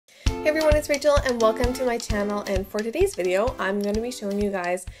Hey everyone, it's Rachel and welcome to my channel, and for today's video I'm going to be showing you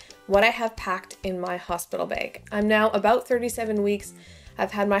guys what I have packed in my hospital bag. I'm now about 37 weeks.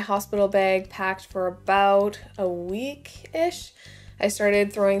 I've had my hospital bag packed for about a week-ish. I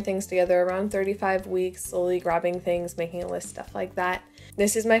started throwing things together around 35 weeks, slowly grabbing things, making a list, stuff like that.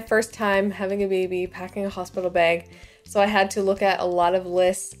 This is my first time having a baby, packing a hospital bag, so I had to look at a lot of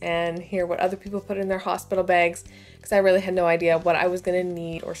lists and hear what other people put in their hospital bags because I really had no idea what I was going to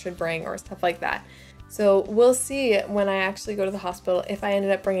need or should bring or stuff like that. So we'll see when I actually go to the hospital if I ended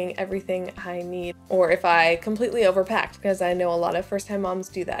up bringing everything I need or if I completely overpacked, because I know a lot of first-time moms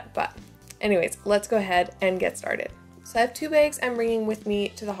do that. But anyways, let's go ahead and get started. So I have two bags I'm bringing with me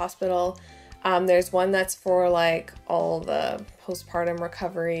to the hospital. There's one that's for like all the postpartum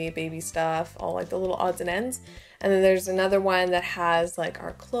recovery, baby stuff, all like the little odds and ends. And then there's another one that has like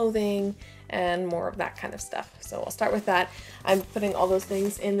our clothing and more of that kind of stuff. So I'll start with that. I'm putting all those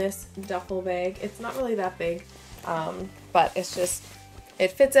things in this duffel bag. It's not really that big, but it's just,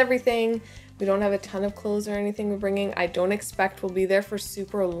 it fits everything. We don't have a ton of clothes or anything we're bringing. I don't expect we'll be there for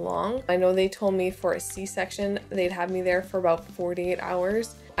super long. I know they told me for a C-section, they'd have me there for about 48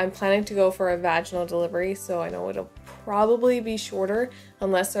 hours. I'm planning to go for a vaginal delivery, so I know it'll probably be shorter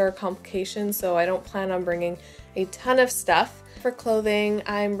unless there are complications, so I don't plan on bringing a ton of stuff. For clothing,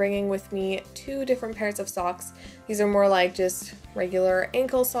 I'm bringing with me two different pairs of socks. These are more like just regular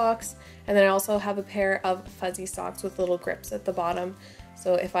ankle socks, and then I also have a pair of fuzzy socks with little grips at the bottom.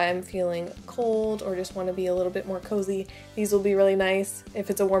 So if I'm feeling cold or just want to be a little bit more cozy, these will be really nice.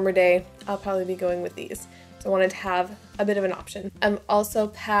 If it's a warmer day, I'll probably be going with these. So I wanted to have a bit of an option. I'm also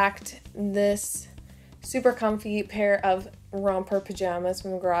packed this super comfy pair of romper pajamas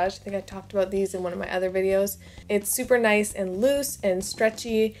from the garage. I think I talked about these in one of my other videos. It's super nice and loose and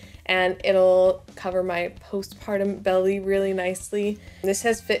stretchy, and it'll cover my postpartum belly really nicely. This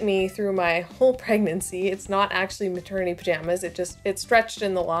has fit me through my whole pregnancy. It's not actually maternity pajamas. It's stretched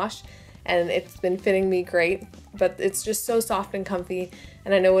in the wash and it's been fitting me great, but it's just so soft and comfy,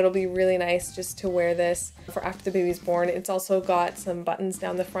 and I know it'll be really nice just to wear this for after the baby's born. It's also got some buttons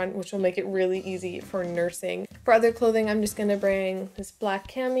down the front, which will make it really easy for nursing. For other clothing, I'm just gonna bring this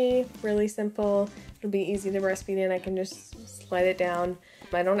black cami, really simple. It'll be easy to breastfeed in. I can just slide it down.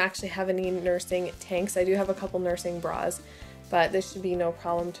 I don't actually have any nursing tanks. I do have a couple nursing bras, but this should be no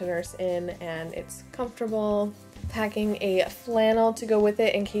problem to nurse in, and it's comfortable. Packing a flannel to go with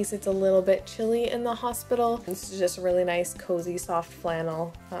it in case it's a little bit chilly in the hospital. This is just a really nice, cozy, soft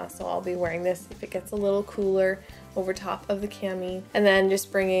flannel, so I'll be wearing this if it gets a little cooler over top of the cami. And then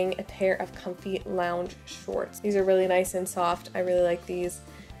just bringing a pair of comfy lounge shorts. These are really nice and soft. I really like these.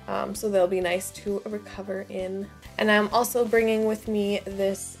 So they'll be nice to recover in. And I'm also bringing with me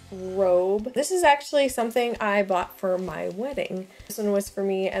this robe. This is actually something I bought for my wedding. This one was for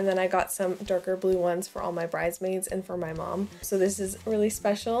me, and then I got some darker blue ones for all my bridesmaids and for my mom. So this is really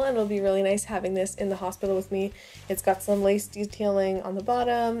special, and it'll be really nice having this in the hospital with me. It's got some lace detailing on the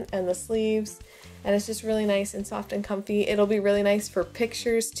bottom and the sleeves, and it's just really nice and soft and comfy. It'll be really nice for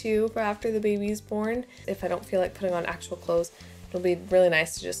pictures too for after the baby's born. If I don't feel like putting on actual clothes, it'll be really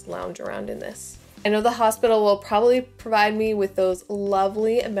nice to just lounge around in this. I know the hospital will probably provide me with those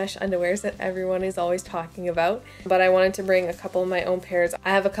lovely mesh underwears that everyone is always talking about, but I wanted to bring a couple of my own pairs.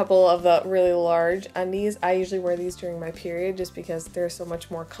 I have a couple of the really large undies. I usually wear these during my period just because they're so much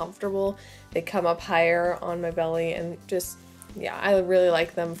more comfortable. They come up higher on my belly, and just, yeah, I really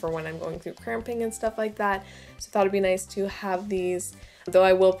like them for when I'm going through cramping and stuff like that. So I thought it'd be nice to have these, though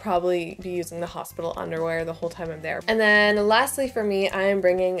I will probably be using the hospital underwear the whole time I'm there. And then lastly for me, I am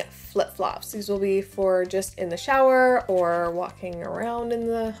bringing flip-flops. These will be for just in the shower or walking around in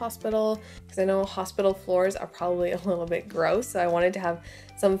the hospital, because I know hospital floors are probably a little bit gross, so I wanted to have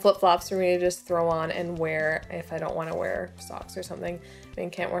some flip-flops for me to just throw on and wear if I don't want to wear socks or something. I mean,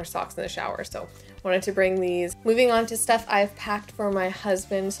 can't wear socks in the shower, so wanted to bring these. Moving on to stuff I've packed for my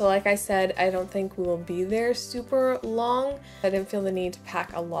husband. So like I said, I don't think we will be there super long. I didn't feel the need to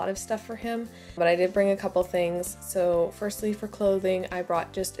pack a lot of stuff for him, but I did bring a couple things. So firstly, for clothing, I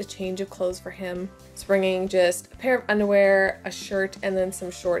brought just a change of clothes for him. So bringing just a pair of underwear, a shirt, and then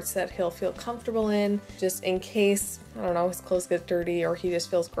some shorts that he'll feel comfortable in, just in case, I don't know, his clothes get dirty or he just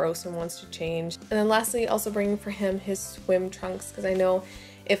feels gross and wants to change. And then lastly, also bringing for him his swim trunks, because I know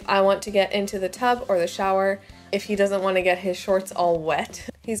if I want to get into the tub or the shower, if he doesn't want to get his shorts all wet,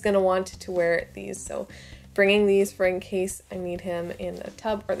 he's going to want to wear these. So bringing these for in case I need him in the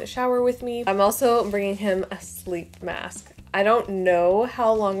tub or the shower with me. I'm also bringing him a sleep mask. I don't know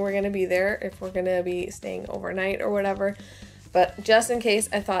how long we're going to be there, if we're going to be staying overnight or whatever, But just in case,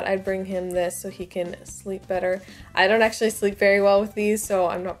 I thought I'd bring him this so he can sleep better. I don't actually sleep very well with these, so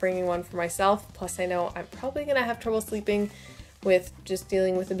I'm not bringing one for myself. Plus I know I'm probably gonna have trouble sleeping with just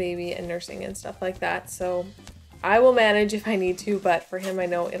dealing with the baby and nursing and stuff like that. So I will manage if I need to, but for him I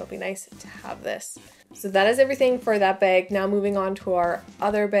know it'll be nice to have this. So that is everything for that bag. Now moving on to our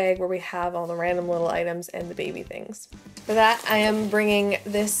other bag where we have all the random little items and the baby things. For that, I am bringing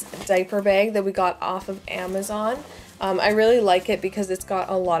this diaper bag that we got off of Amazon. I really like it because it's got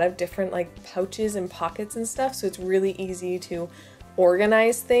a lot of different like pouches and pockets and stuff, so it's really easy to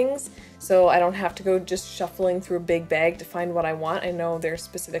organize things. So I don't have to go just shuffling through a big bag to find what I want. I know there's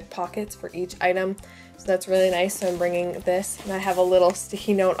specific pockets for each item, so that's really nice. So I'm bringing this, and I have a little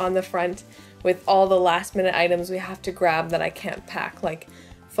sticky note on the front with all the last minute items we have to grab that I can't pack, like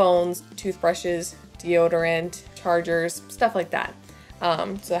phones, toothbrushes, deodorant, chargers, stuff like that.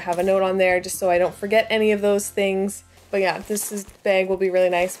 So I have a note on there just so I don't forget any of those things. But yeah, this bag will be really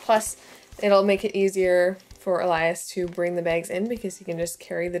nice. Plus, it'll make it easier for Elias to bring the bags in because he can just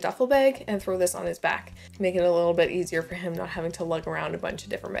carry the duffel bag and throw this on his back. Make it a little bit easier for him not having to lug around a bunch of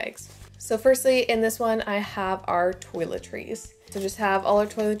different bags. So firstly, in this one, I have our toiletries. So just have all our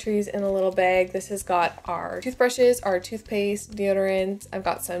toiletries in a little bag. This has got our toothbrushes, our toothpaste, deodorant. I've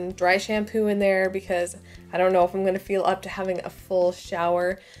got some dry shampoo in there because I don't know if I'm gonna feel up to having a full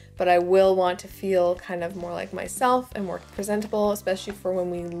shower, but I will want to feel kind of more like myself and more presentable, especially for when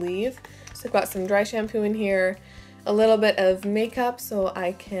we leave. So I've got some dry shampoo in here, a little bit of makeup so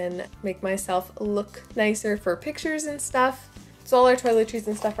I can make myself look nicer for pictures and stuff. So all our toiletries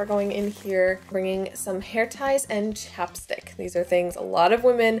and stuff are going in here. Bringing some hair ties and chapstick. These are things a lot of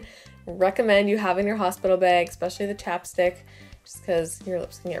women recommend you have in your hospital bag, especially the chapstick, just because your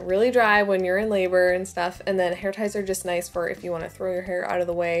lips can get really dry when you're in labor and stuff. And then hair ties are just nice for if you want to throw your hair out of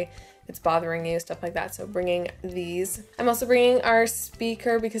the way, it's bothering you, stuff like that. So bringing these. I'm also bringing our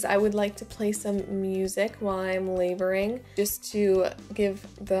speaker because I would like to play some music while I'm laboring, just to give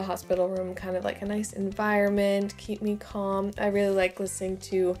the hospital room kind of like a nice environment, keep me calm. I really like listening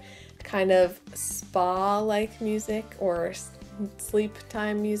to kind of spa-like music or sleep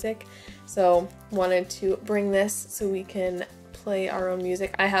time music. So wanted to bring this so we can play our own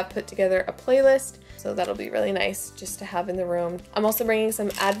music. I have put together a playlist, so that'll be really nice just to have in the room. I'm also bringing some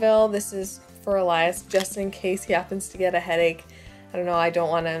Advil. This is for Elias, just in case he happens to get a headache. I don't know, I don't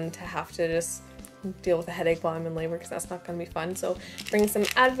want him to have to just deal with a headache while I'm in labor because that's not going to be fun. So bringing some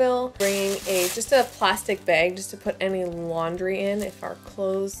Advil, bringing just a plastic bag just to put any laundry in if our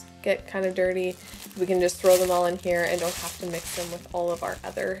clothes get kind of dirty. We can just throw them all in here and don't have to mix them with all of our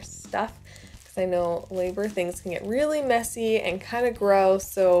other stuff. I know labor things can get really messy and kind of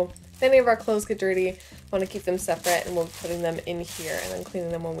gross, so if any of our clothes get dirty, want to keep them separate, and we'll be putting them in here and then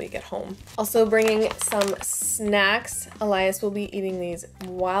cleaning them when we get home. Also bringing some snacks. Elias will be eating these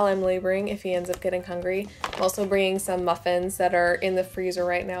while I'm laboring if he ends up getting hungry. I'm also bringing some muffins that are in the freezer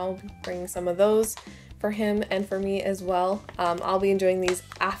right now. Bringing some of those for him and for me as well. I'll be enjoying these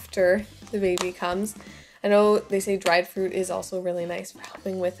after the baby comes. I know they say dried fruit is also really nice for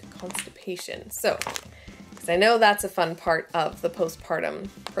helping with constipation. So, because I know that's a fun part of the postpartum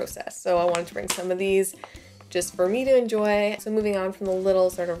process. So I wanted to bring some of these just for me to enjoy. So moving on from the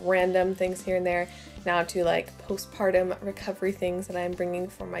little sort of random things here and there, now to like postpartum recovery things that I'm bringing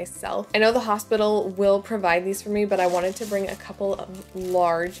for myself. I know the hospital will provide these for me, but I wanted to bring a couple of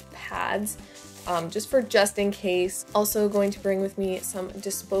large pads just in case. Also going to bring with me some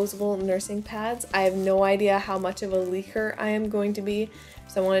disposable nursing pads. I have no idea how much of a leaker I am going to be,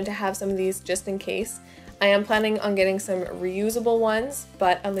 so I wanted to have some of these just in case. I am planning on getting some reusable ones,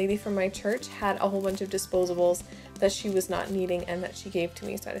 but a lady from my church had a whole bunch of disposables that she was not needing and that she gave to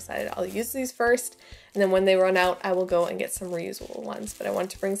me, so I decided I'll use these first, and then when they run out I will go and get some reusable ones. But I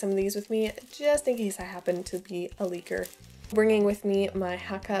wanted to bring some of these with me just in case I happen to be a leaker. Bringing with me my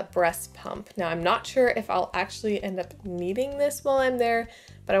Haakaa breast pump. Now I'm not sure if I'll actually end up needing this while I'm there,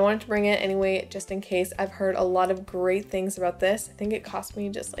 but I wanted to bring it anyway just in case. I've heard a lot of great things about this. I think it cost me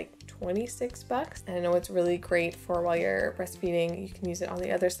just like 26 bucks. And I know it's really great for while you're breastfeeding. You can use it on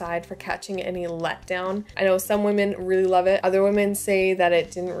the other side for catching any letdown. I know some women really love it. Other women say that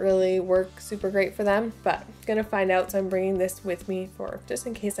it didn't really work super great for them, but I'm gonna find out. So I'm bringing this with me for just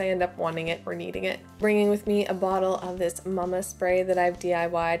in case I end up wanting it or needing it. Bringing with me a bottle of this Mama spray that I've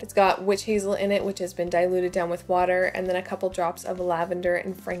DIY'd. It's got witch hazel in it, which has been diluted down with water, and then a couple drops of lavender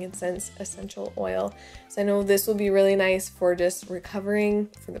and frankincense essential oil. So I know this will be really nice for just recovering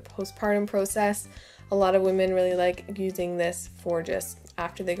for the postpartum process. A lot of women really like using this for just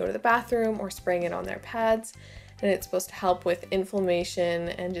after they go to the bathroom or spraying it on their pads, and it's supposed to help with inflammation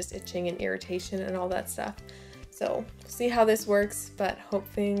and just itching and irritation and all that stuff. So see how this works, but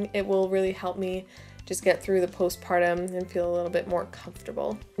hoping it will really help me just get through the postpartum and feel a little bit more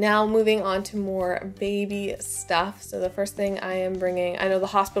comfortable. Now moving on to more baby stuff. So the first thing I am bringing, I know the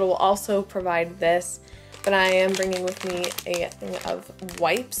hospital will also provide this, but I am bringing with me a thing of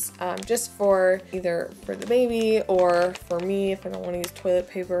wipes, just for either for the baby or for me if I don't want to use toilet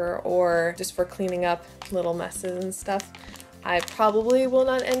paper, or just for cleaning up little messes and stuff. I probably will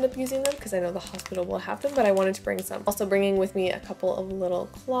not end up using them because I know the hospital will have them, but I wanted to bring some. Also bringing with me a couple of little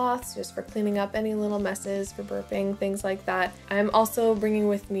cloths just for cleaning up any little messes, for burping, things like that. I'm also bringing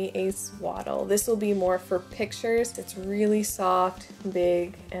with me a swaddle. This will be more for pictures. It's really soft,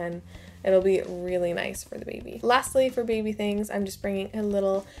 big, and it'll be really nice for the baby. Lastly, for baby things, I'm just bringing a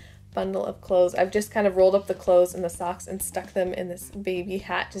little bundle of clothes. I've just kind of rolled up the clothes and the socks and stuck them in this baby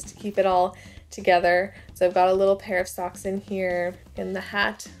hat just to keep it all together. So I've got a little pair of socks in here, in the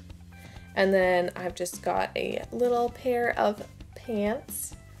hat, and then I've just got a little pair of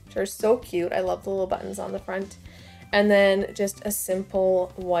pants, which are so cute. I love the little buttons on the front. And then just a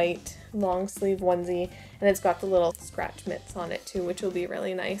simple white long sleeve onesie, and it's got the little scratch mitts on it too, which will be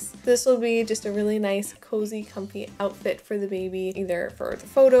really nice. This will be just a really nice, cozy, comfy outfit for the baby, either for the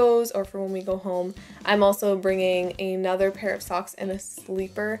photos or for when we go home. I'm also bringing another pair of socks and a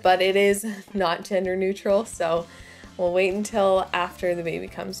sleeper, but it is not gender neutral, so we'll wait until after the baby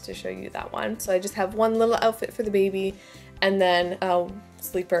comes to show you that one. So I just have one little outfit for the baby and then a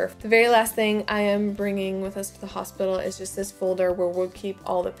sleeper. The very last thing I am bringing with us to the hospital is just this folder where we'll keep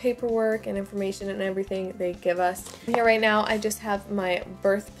all the paperwork and information and everything they give us. Here right now I just have my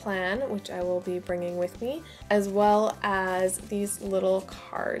birth plan, which I will be bringing with me, as well as these little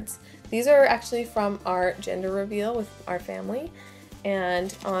cards. These are actually from our gender reveal with our family,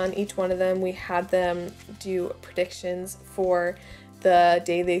 and on each one of them we had them do predictions for the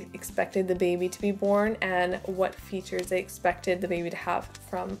day they expected the baby to be born and what features they expected the baby to have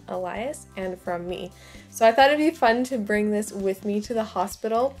from Elias and from me. So I thought it'd be fun to bring this with me to the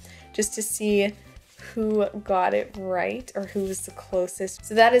hospital just to see who got it right or who was the closest.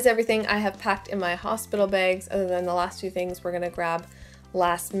 So that is everything I have packed in my hospital bags, other than the last few things we're gonna grab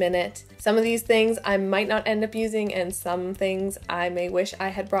last minute. Some of these things I might not end up using, and some things I may wish I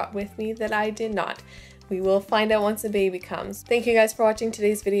had brought with me that I did not. We will find out once the baby comes. Thank you guys for watching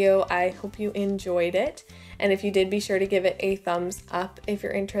today's video. I hope you enjoyed it. And if you did, be sure to give it a thumbs up. If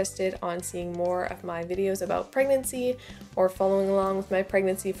you're interested on seeing more of my videos about pregnancy or following along with my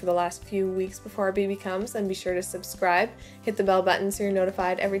pregnancy for the last few weeks before our baby comes, then be sure to subscribe. Hit the bell button so you're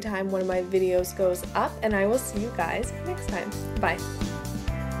notified every time one of my videos goes up, and I will see you guys next time. Bye.